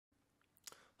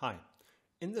Hi,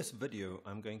 in this video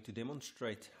I'm going to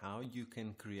demonstrate how you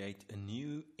can create a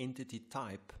new entity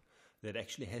type that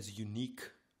actually has unique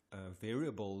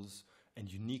variables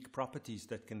and unique properties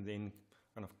that can then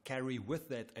kind of carry with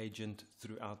that agent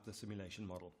throughout the simulation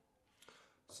model.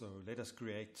 So let us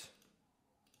create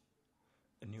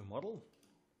a new model,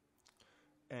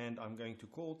 and I'm going to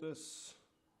call this,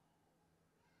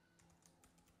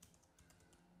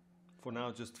 for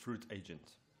now, just fruit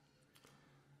agent.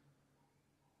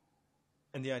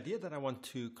 And the idea that I want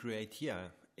to create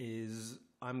here is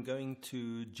I'm going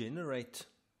to generate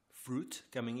fruit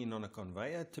coming in on a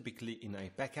conveyor, typically in a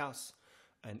pack house,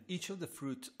 and each of the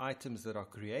fruit items that are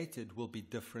created will be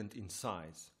different in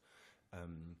size.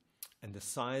 And the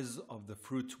size of the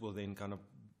fruit will then kind of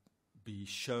be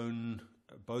shown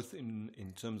both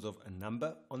in terms of a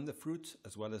number on the fruit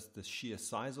as well as the sheer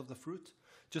size of the fruit,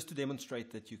 just to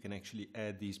demonstrate that you can actually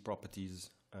add these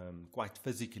properties quite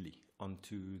physically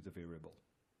onto the variable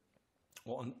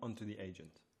or onto the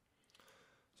agent.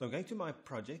 So I'm going to my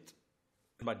project.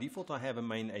 By default I have a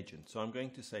main agent, so I'm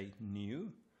going to say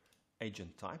new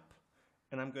agent type,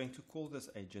 and I'm going to call this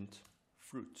agent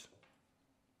fruit.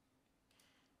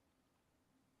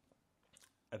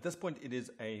 At this point it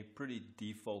is a pretty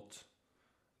default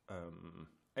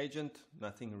agent,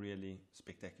 nothing really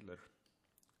spectacular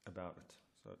about it.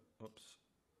 So oops,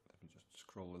 let me just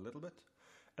scroll a little bit,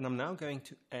 and I'm now going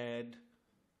to add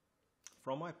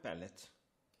from my palette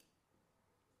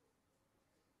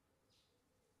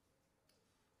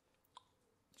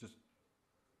just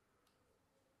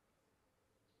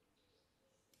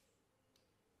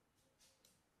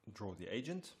draw the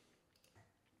agent.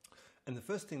 And the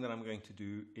first thing that I'm going to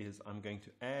do is I'm going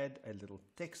to add a little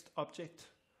text object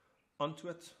onto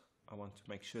it. I want to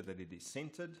make sure that it is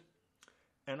centered,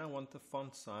 and I want the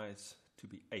font size to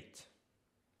be 8.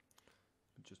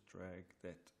 Just drag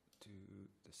that to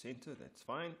the center, that's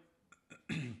fine.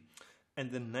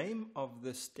 And the name of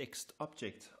this text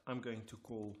object I'm going to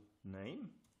call name.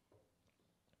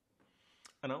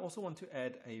 And I also want to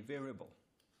add a variable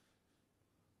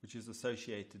which is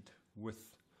associated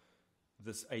with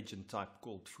this agent type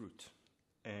called fruit,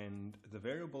 and the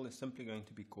variable is simply going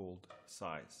to be called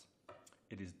size.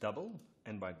 It is double,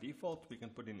 and by default we can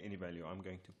put in any value. I'm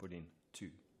going to put in 2.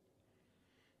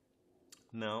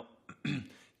 Now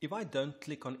if I don't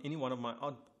click on any one of my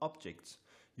objects,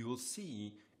 you will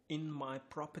see in my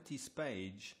properties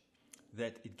page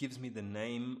that it gives me the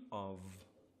name of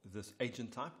this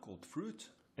agent type called fruit,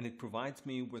 and it provides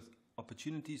me with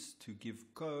opportunities to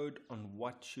give code on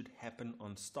what should happen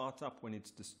on startup when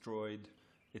it's destroyed,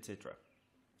 etc.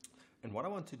 And what I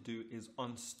want to do is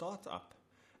on startup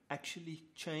actually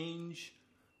change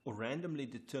or randomly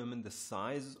determine the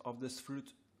size of this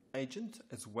fruit agent,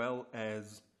 as well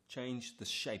as change the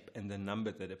shape and the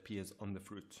number that appears on the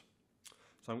fruit.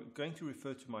 So I'm going to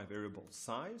refer to my variable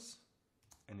size,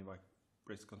 and if I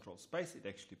press Control Space it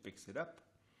actually picks it up.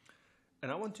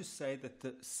 And I want to say that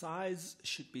the size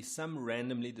should be some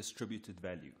randomly distributed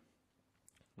value.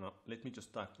 Now, let me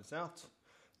just type this out.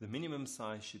 The minimum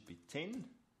size should be 10.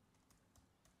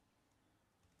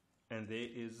 And there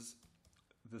is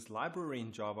this library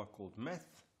in Java called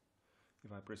math.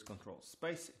 If I press Control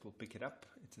Space, it will pick it up.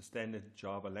 It's a standard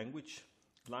Java language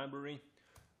library.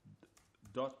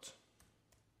 Dot.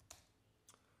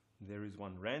 There is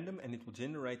one random, and it will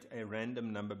generate a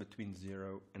random number between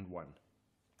 0 and 1.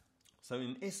 So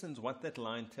in essence, what that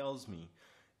line tells me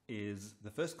is the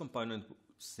first component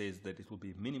says that it will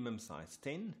be minimum size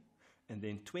 10, and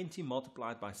then 20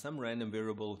 multiplied by some random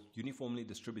variable uniformly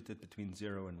distributed between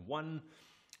 0 and 1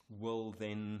 will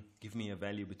then give me a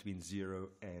value between 0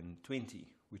 and 20,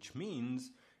 which means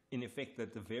in effect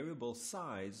that the variable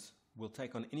size will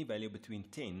take on any value between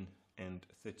 10 and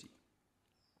 30.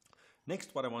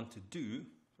 Next, what I want to do,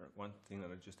 one thing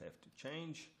that I just have to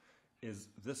change, is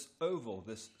this oval,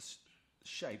 this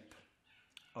shape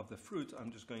of the fruit,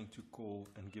 I'm just going to call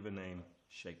and give a name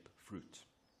shape fruit.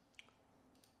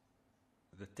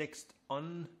 The text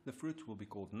on the fruit will be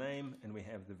called name, and we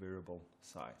have the variable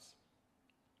size.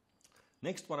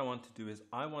 Next, what I want to do is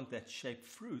I want that shape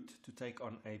fruit to take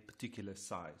on a particular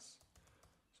size.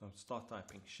 So I'll start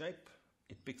typing shape,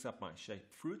 it picks up my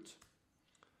shape fruit,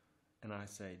 and I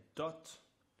say dot,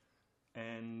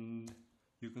 and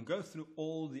you can go through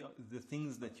all the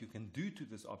things that you can do to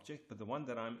this object, but the one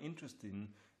that I'm interested in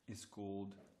is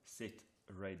called set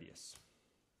radius.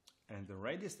 And the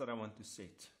radius that I want to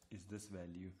set is this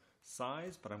value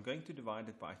size, but I'm going to divide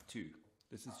it by 2.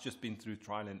 This has just been through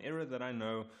trial and error that I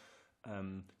know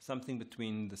something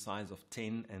between the size of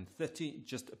 10 and 30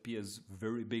 just appears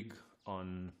very big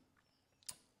on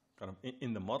kind of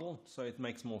in the model, so it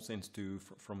makes more sense to,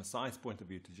 from a size point of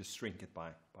view, to just shrink it by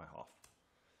half.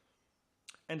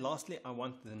 And lastly, I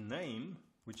want the name,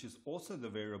 which is also the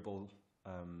variable,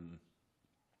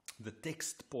 the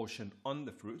text portion on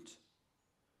the fruit.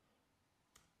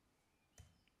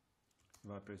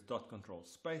 If I press dot control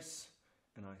space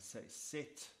and I say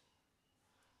set,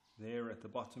 there at the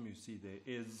bottom you see there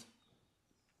is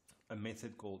a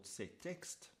method called set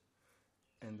text.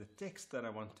 And the text that I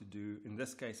want to do, in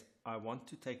this case, I want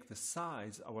to take the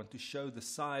size, I want to show the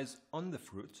size on the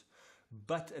fruit,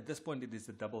 but at this point it is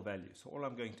a double value. So all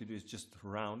I'm going to do is just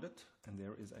round it, and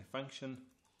there is a function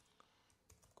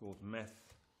called math.round,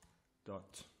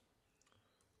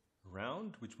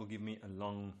 which will give me a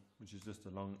long, which is just a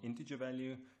long integer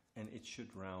value, and it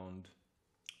should round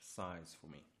size for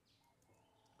me.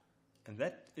 And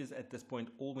that is at this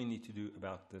point all we need to do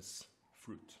about this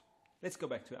fruit. Let's go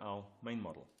back to our main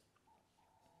model.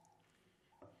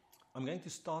 I'm going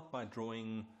to start by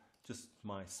drawing just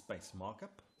my space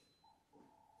markup.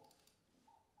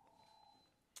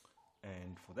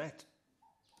 And for that,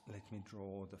 let me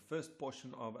draw the first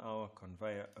portion of our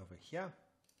conveyor over here.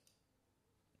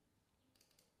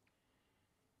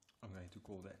 I'm going to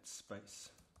call that space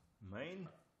main.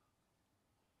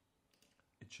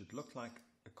 It should look like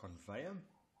a conveyor.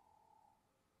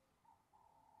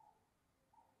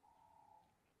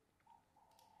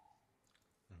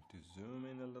 To zoom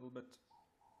in a little bit.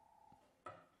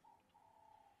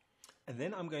 And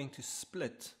then I'm going to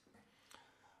split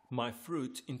my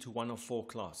fruit into one of 4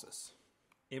 classes.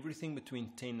 Everything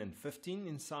between 10 and 15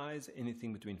 in size,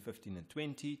 anything between 15 and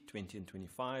 20, 20 and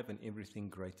 25, and everything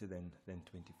greater than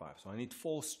 25. So I need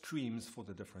 4 streams for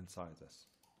the different sizes.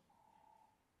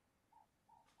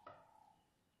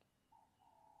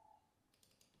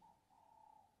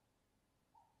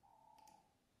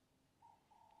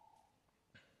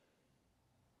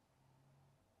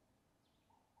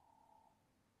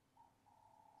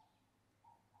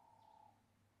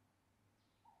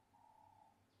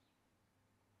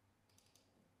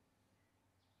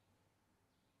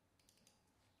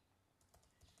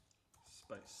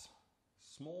 Space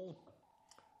small,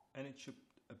 and it should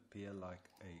appear like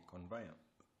a conveyor.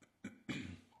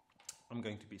 I'm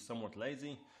going to be somewhat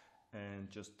lazy and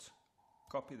just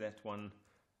copy that one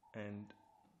and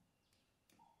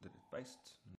did it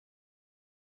paste?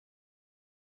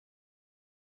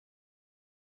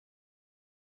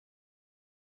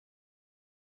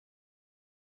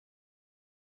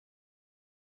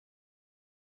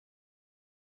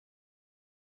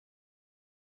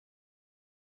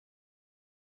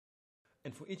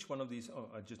 And for each one of these,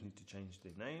 I just need to change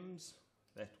their names.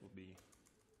 That will be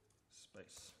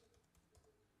space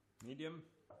medium,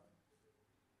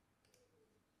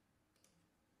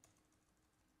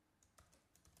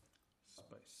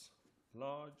 space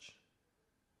large,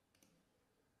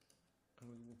 and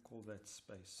we will call that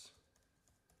space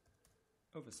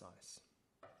oversize.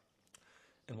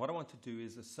 And what I want to do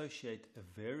is associate a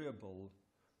variable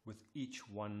with each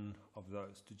one of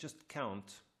those to just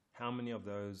count how many of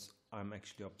those I'm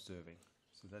actually observing.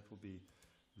 So that will be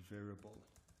variable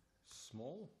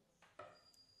small,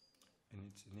 and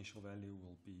its initial value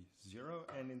will be 0,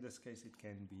 and in this case it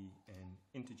can be an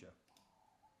integer.